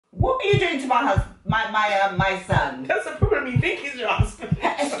What are you doing to my husband, my son? That's the problem. You think he's your husband.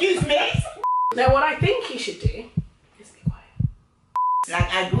 Excuse me? No, what I think he should do is be quiet.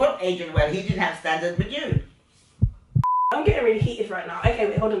 Like, I grew up Adrian well. He didn't have standards with you. I'm getting really heated right now. Okay,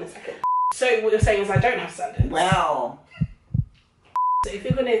 wait, hold on a second. So what you're saying is I don't have standards? Well. So if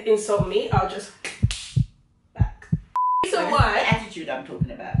you're going to insult me, I'll just back. So This why? is the attitude I'm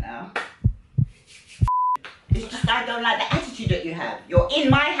talking about now. It's just I don't like the attitude that you have. You're in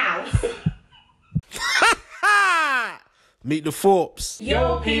my house. Meet the Thorpes.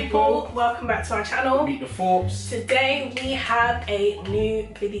 Yo people, welcome back to our channel. Meet the Thorpes. Today we have a new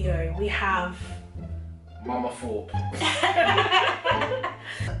video. We have Mama Thorpe.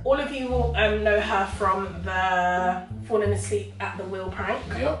 all of you will know her from the falling asleep at the wheel prank.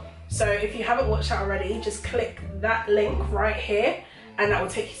 Yep. So if you haven't watched that already, just click that link right here and that will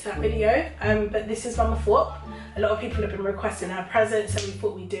take you to that video. But this is Mama Thorpe. A lot of people have been requesting her presence, so we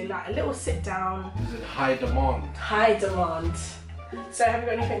thought we'd do like a little sit down. Is it high demand? High demand. So have you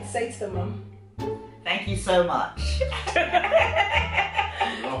got anything to say to them, Mum? Thank you so much.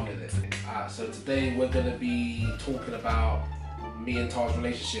 Loving it. So today we're going to be talking about me and Tara's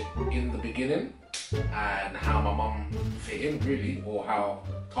relationship in the beginning and how my mum fit in, really, or how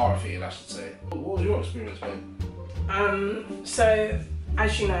Tara fit in, I should say. What was your experience, babe? So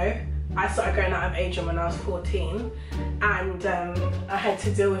as you know, I started going out of Adrian when I was 14, and I had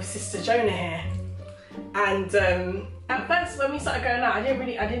to deal with Sister Jonah here. And at first, when we started going out, I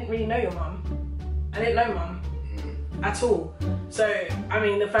didn't really know your mum. I didn't know Mum at all. So I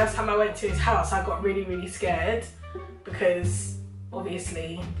mean, the first time I went to his house, I got really scared because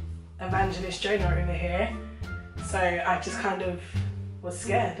obviously Evangelist Jonah over here. So I just kind of was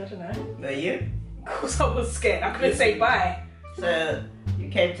scared. I don't know. Were you? Of course I was scared. I couldn't say bye. So you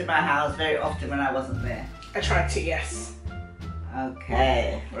came to my house very often when I wasn't there. I tried to, yes.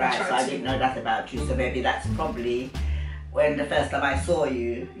 Okay, right. So I didn't know that about you. So maybe that's probably when the first time I saw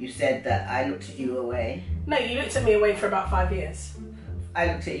you, you said that I looked at you away. No, you looked at me away for about 5 years. I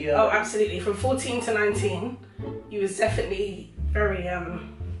looked at you. Oh, absolutely. From 14 to 19, you was definitely very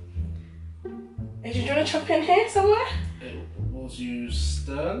Hey, do you want to jump in here somewhere? Was you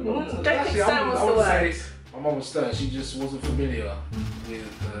stern? Don't think stern was the word. My mum was stern. She just wasn't familiar with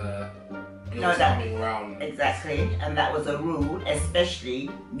girls that- coming around. Exactly, and that was a rule, especially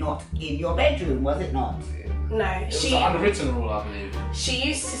not in your bedroom, was it not? No, It was an unwritten rule, I believe. she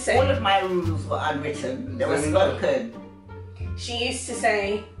used to say. All of my rules were unwritten. They were spoken. She used to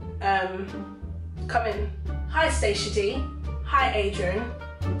say, come in. Hi, Stacia D. Hi, Adrian.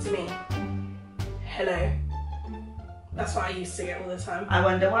 To me. Hello. That's what I used to get all the time. I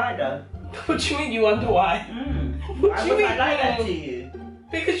wonder why though. What do you mean you wonder why? What Why do you was mean? I like that to you?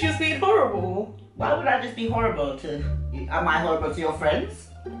 Because you're being horrible. Why would I just be horrible to? Am I horrible to your friends?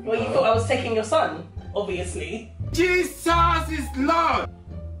 Well, you thought I was taking your son, obviously. Jesus is Lord!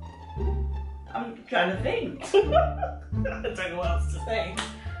 I'm trying to think. I don't know what else to say.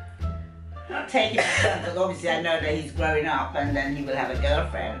 I'm not taking my son because obviously I know that he's growing up and then he will have a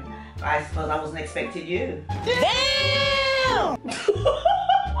girlfriend. But I suppose I wasn't expecting you. Damn!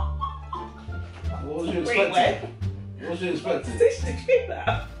 What was you Wait, expecting? What was you expecting? Did you do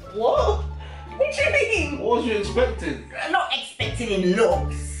that? What? What do you mean? What was you expecting? I'm not expecting in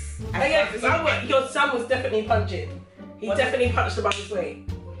looks. Oh yeah, because your son was definitely punching. He definitely punched above his weight.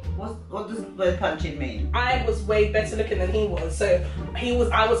 What does the word punching mean? I was way better looking than he was, so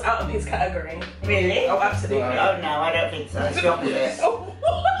I was out of his category. Really? Oh, absolutely. Oh no, I don't think so. It's the opposite. Oh,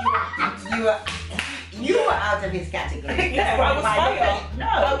 You were out of his category. yeah, I was higher. No,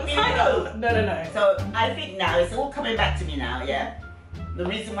 I was higher. No. So I think now it's all coming back to me now. Yeah. The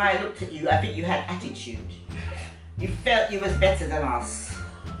reason why I looked at you, I think you had attitude. You felt you was better than us.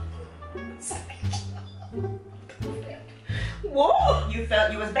 What? You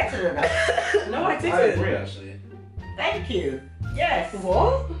felt you was better than us. No, I didn't. I agree, actually. Thank you. Yes.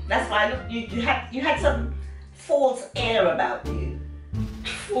 What? That's why I looked. You had some false air about you.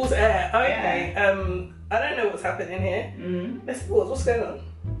 False air. Okay. I don't know what's happening here. Let's pause. What's going on?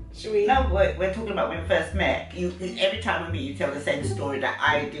 Should we? No, we're talking about when we first met. You every time we meet, you tell the same story that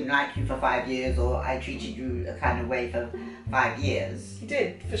I didn't like you for 5 years, or I treated you a kind of way for 5 years. You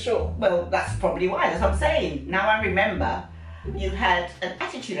did, for sure. Well, that's probably why. That's what I'm saying. Now I remember, you had an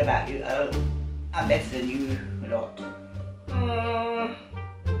attitude about you. Oh, I'm better than you a lot.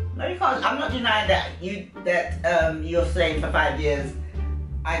 No, you can't. I'm not denying that you're saying for 5 years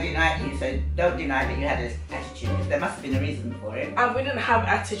I didn't like you, so don't deny that you had an attitude. There must have been a reason for it. I wouldn't have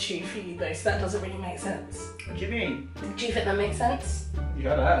attitude for you though, so that doesn't really make sense. What do you mean? Do you think that makes sense? You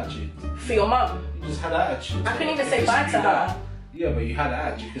had an attitude. For your mum? You just had attitude. I couldn't even say bye to her. Yeah, but you had an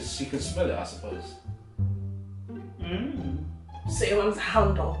ad. She could smell it, I suppose. So your mum's a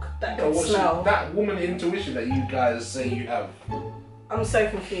hound dog that Yeah, can smell. that woman intuition that you guys say you have. I'm so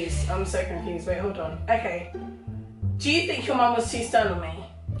confused. Wait, hold on. Okay. Do you think your mum was too stern on me?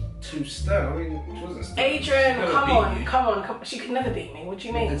 Too stern. I mean, she wasn't stern. Adrian, She come never on, beat come on. She could never beat me. What do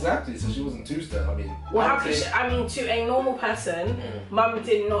you mean? Exactly. So she wasn't too stern. I mean, Well, how could she? I mean, to a normal person, mum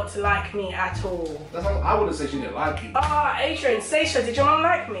did not like me at all. That's how, I wouldn't say she didn't like you. Ah, Adrian, Stacia, did your mum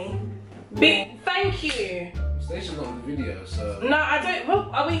like me? Thank you. Stacia's not in the video, so. No, I don't.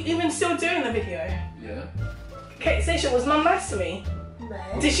 Well, are we even still doing the video? Yeah. Okay, Stacia, was mum nice to me?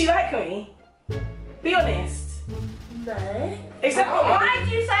 No. Did she like me? Be honest. No. Except Why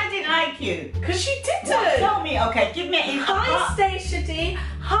do you say I didn't like you? because she didn't. What? Tell me, okay, give me an Hi, Stacia D.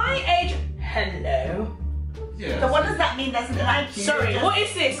 Hi, Adrian. Hello. Yeah. So what does that mean doesn't like you? Sorry, Just- what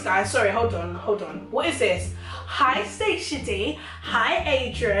is this, guys? Sorry, hold on. What is this? Hi, Stacia D. Hi,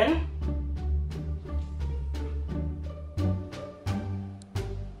 Adrian.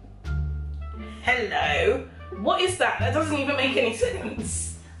 Hello. What is that? That doesn't even make any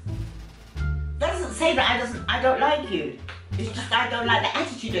sense. doesn't say that I don't like you. It's just I don't like the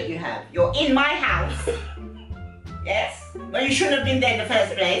attitude that you have. You're in my house. Yes? Well, you shouldn't have been there in the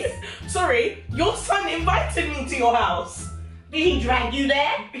first place. Sorry, your son invited me to your house. Did he drag you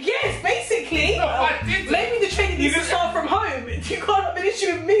there? Yes, basically. No, I didn't. Maybe the training needs to start from home. You can't have an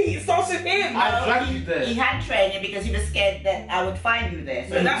issue with me. It starts with him. I dragged you there. He had training because he was scared that I would find you there.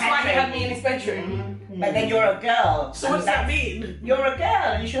 So And that's why he had training. me in his bedroom. But then you're a girl. So and what does that that's- mean? You're a girl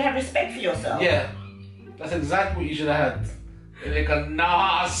and you should have respect for yourself. Yeah. That's exactly what you should have had. Like a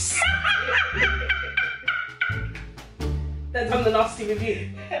nas. That's on the nasty review.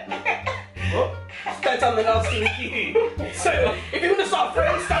 What? That's on the nasty review. So if you want to start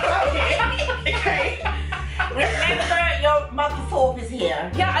throwing stuff out here, okay? Remember, your mother Thorpe is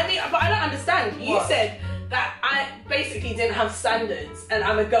here. Yeah, I mean, but I don't understand. You What? said that I basically didn't have standards and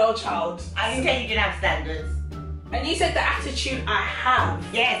I'm a girl child. I didn't tell you you didn't have standards. And you said the attitude I have.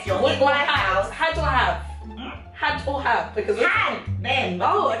 Yes, you're What in do I my have? house. Had or have? Had or have? Because Had then.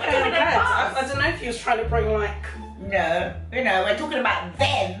 oh, We're okay, talking I'm about glad. I don't know if he was trying to bring like. No, we're talking about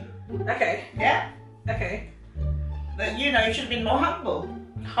then. Okay, Yeah? okay. But you know, you should have been more humble.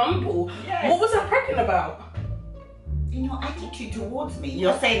 Humble. Yes. What was I pregnant about? In your attitude towards me.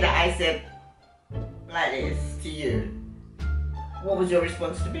 You're saying that I said like this to you. What was your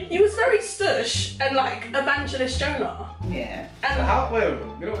response to me? He was very stush and like Evangelist Jonah. Yeah. And How? Wait,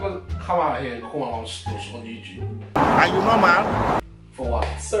 you're not gonna come out here and call my mom stush on YouTube. Are you normal? For what?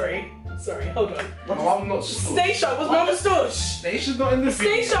 sorry, hold on. My mom not stush. Stacia, was mum stush? Stacia's not in the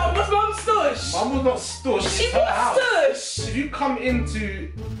video. Stacia, was mum stush? Mum was not stush. She It's her house. was stush. If you come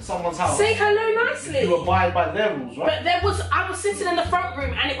into someone's house, Say hello nicely. you abide by their rules, right? But I was sitting in the front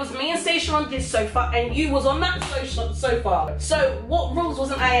room and it was me and Stacia on this sofa and you was on that sofa. So what rules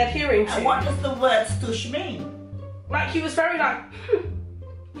wasn't I adhering to? And what does the word stush mean? Like he was very like,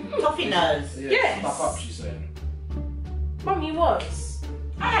 Toffee nose. Yes. Stuff up, she's saying. Mum, you was.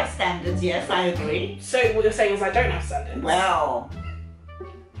 I have standards, yes, I agree. So what you're saying is I don't have standards. Well,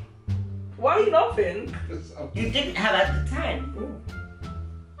 Why are you laughing? you didn't have at the time.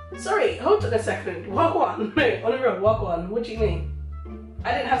 Sorry, hold on a second. Walk one. No, on the real, walk one. What do you mean?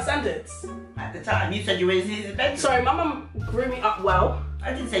 I didn't have standards. At the time, you said you were in his bedroom. Sorry, my mum grew me up well.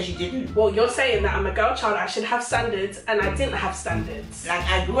 I didn't say she didn't. Well, you're saying that I'm a girl child, I should have standards, and I didn't have standards. Like,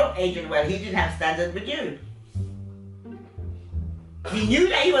 I grew up Adrian well, he didn't have standards with you. He knew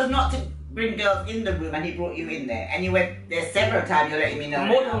that he was not to bring girls in the room and he brought you in there. And you went there several times, you're letting me know.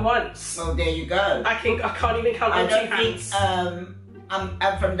 More now. than once. Well, there you go. I can't even count I on two don't think, hands.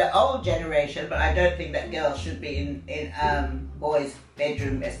 I'm from the old generation, but I don't think that girls should be in boys'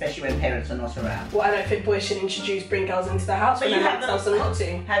 bedroom, especially when parents are not around. Well, I don't think boys should bring girls into the house But when you they have tell them not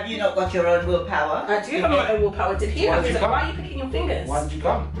to. Have you not got your own willpower? I do have my own willpower. Did he Why have did his you own? Why come? are you picking your fingers? Why did you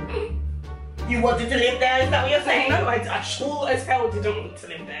come? You wanted to live there, is that what you're saying? No, I sure as hell didn't want to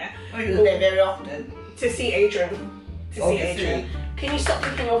live there. Oh, you was there very often. To see Adrian. Obviously. Can you stop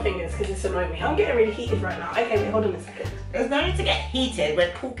picking your fingers because it's annoying me? I'm getting really heated right now. Okay, wait, hold on a second. There's no need to get heated,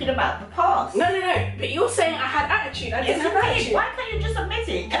 we're talking about the past. No. But you're saying I had attitude. I Yes, didn't you have did. attitude. Why can't you just admit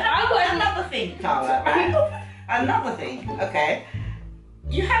it? And I got another thing, Tara, right? Another thing, okay?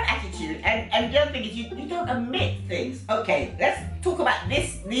 You have attitude, and the other thing is you don't admit things. Okay, let's talk about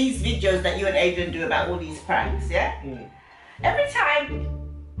these videos that you and Adrian do about all these pranks, yeah? Every time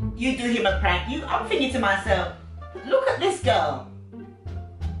you do him a prank, I'm thinking to myself, look at this girl.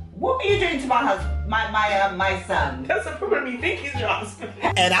 What are you doing to my husband, my son? That's the problem. You think he's your husband.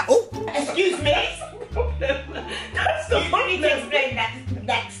 And Excuse me? problem. That's the You need to problem. explain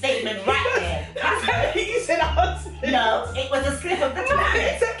that statement right there. That's you said husband. No, it was a slip of the tongue.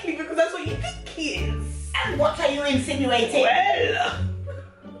 Exactly, because that's what you think he is. And what are you insinuating? Well.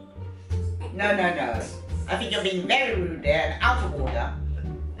 No. I think you're being very rude there and out of order.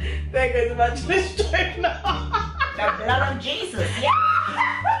 There goes Evangelist Jonah. The blood of Jesus, yeah.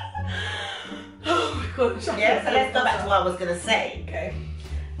 Oh my God. Yeah, so let's go back to what I was going to say. Okay.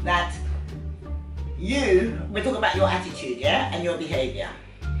 That we're talking about your attitude, yeah, and your behaviour.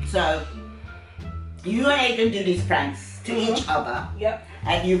 So, you and Adrian do these pranks to each other. Yep.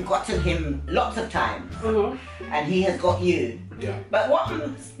 And you've gotten him lots of times. And he has got you. Yeah. But what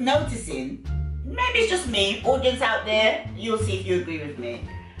I'm noticing, maybe it's just me, audience out there, you'll see if you agree with me.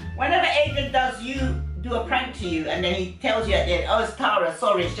 Whenever Adrian do a prank to you, and then he tells you at the end, oh, it's Tara,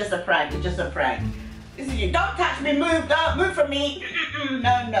 sorry, it's just a prank, it's just a prank. This is you, don't touch me, move from me.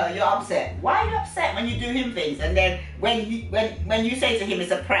 No, you're upset. Why are you upset when you do him things? And then when you say to him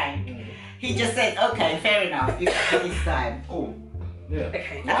it's a prank, he just says, okay, fair enough, you got this time. Oh, yeah.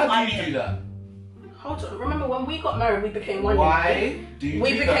 Okay. Why do you do that? Hold on. Remember when we got married, we became one. Why do you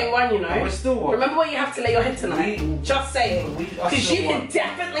We do became that? one, you know. And we're still one. Remember when you have to lay your head tonight? Just saying. We are Because still you can one.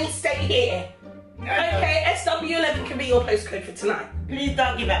 definitely stay here. Okay, SW11 can be your postcode for tonight. Please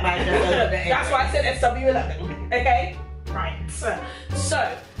don't give up my address. That's why I said SW11. Okay? Right. So,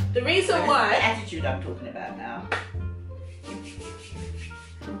 the reason The why. attitude I'm talking about now.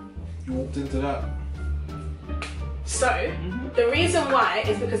 You walked into that. So, the reason why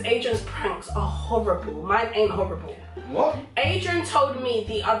is because Adrian's pranks are horrible. Mine ain't horrible. What? Adrian told me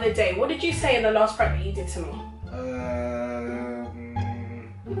the other day, what did you say in the last prank that you did to me?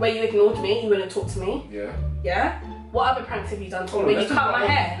 Where you ignored me, you wouldn't talk to me. Yeah. Yeah? What other pranks have you done to me? Oh, Where you let's cut talk my about-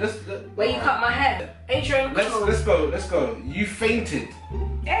 hair? Where you cut my hair? Adrian, come on. Let's go. You fainted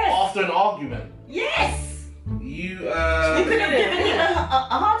Yes. after an argument. Yes. You You could have given him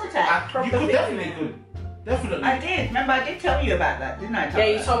a heart attack. you could definitely. I did. Remember, I did tell you about that, didn't I? Yeah,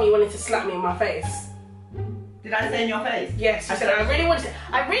 you told me you wanted to slap me in my face. Did I say in your face? Yes, you said I really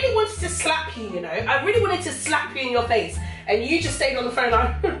wanted to slap you, you know. I really wanted to slap you in your face. And you just stayed on the phone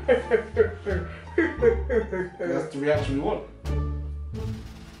like That's the reaction we want.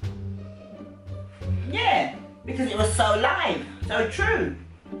 Yeah, because it was so live, so true.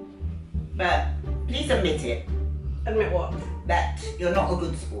 But please admit it, Admit what? that you're not a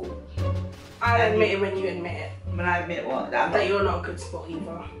good sport. I'll admit it when you admit it. When I admit what? That I'm That not, you're not a good sport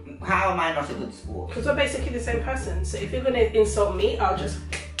either. how am I not a good sport? Because we're basically the same person. So if you're going to insult me, I'll just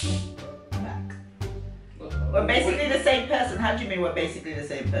Back. We're basically the same person. How do you mean we're basically the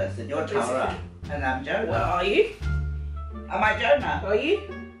same person? You're Tara and I'm Jonah. Well, are you? Am I Jonah? Are you?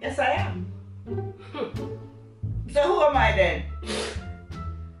 Yes, I am. So who am I then?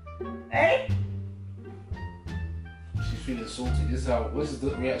 Eh? She's feeling salty. This is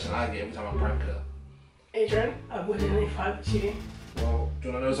the reaction I get every time I prank her. Adrian, I wouldn't if I was you. Well, do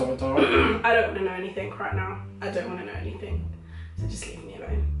you want to know something, Tara? I don't want to know anything right now. I don't want to know anything. So just leave me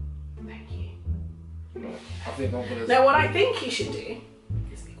alone. Thank you. No, I think I'm gonna. Now, what I think you should do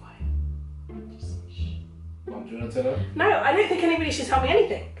is be quiet. Just shh. Do you want to tell her? No, I don't think anybody should tell me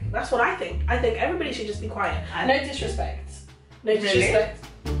anything. That's what I think. I think everybody should just be quiet. No disrespect. No Really? disrespect.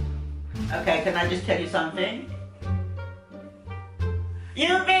 Okay, can I just tell you something?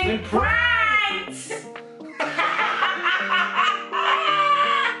 You've been pranked!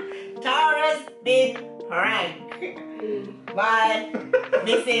 Tara's been pranked by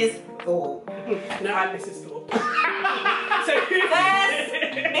Mrs. Thorpe. No, I'm Mrs. Thorpe. So First,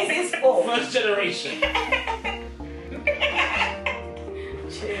 Mrs. Thorpe. First generation.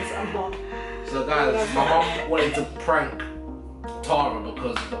 Cheers, I'm hot. So guys, my mum wanted to prank Tara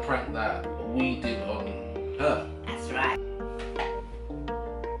because of the prank that we did on her. That's right.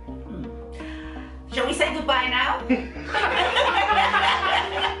 Shall we say goodbye now?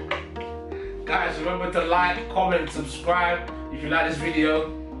 Guys, remember to like, comment, subscribe if you like this video.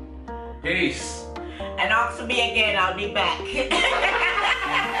 Peace. And ask for me again, I'll be back.